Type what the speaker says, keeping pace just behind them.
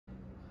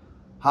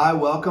Hi,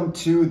 welcome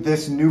to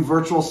this new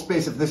virtual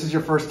space. If this is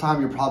your first time,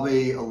 you're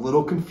probably a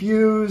little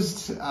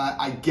confused.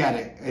 I get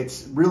it.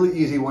 It's really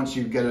easy once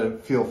you get a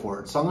feel for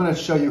it. So I'm going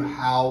to show you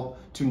how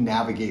to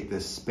navigate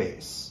this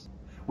space.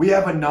 We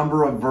have a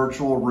number of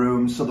virtual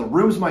rooms, so the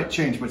rooms might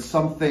change, but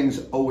some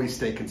things always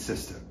stay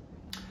consistent.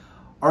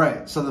 All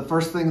right, so the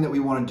first thing that we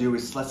want to do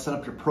is let's set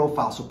up your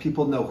profile so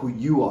people know who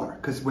you are.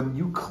 Because when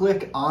you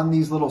click on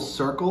these little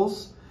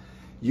circles,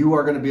 you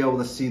are going to be able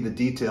to see the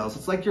details.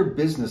 It's like your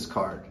business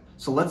card.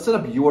 So let's set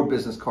up your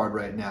business card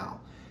right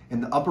now. In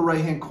the upper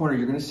right-hand corner,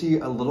 you're going to see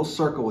a little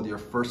circle with your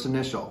first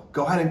initial.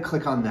 Go ahead and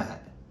click on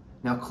that.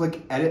 Now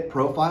click Edit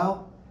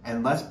Profile,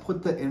 and let's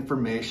put the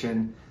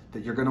information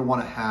that you're going to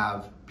want to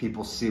have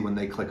people see when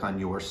they click on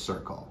your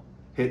circle.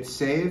 Hit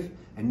Save,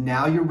 and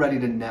now you're ready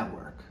to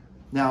network.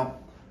 Now,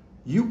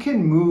 you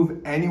can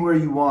move anywhere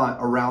you want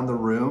around the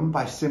room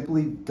by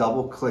simply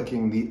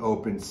double-clicking the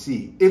open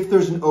seat, if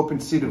there's an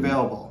open seat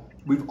available.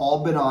 We've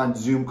all been on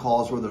Zoom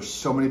calls where there's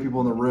so many people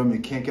in the room, you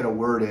can't get a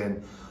word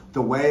in.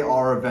 The way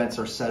our events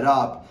are set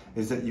up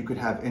is that you could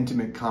have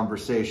intimate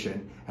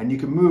conversation and you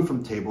can move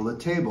from table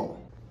to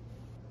table.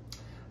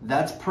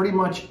 That's pretty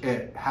much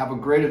it. Have a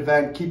great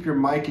event, keep your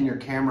mic and your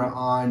camera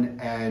on,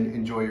 and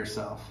enjoy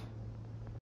yourself.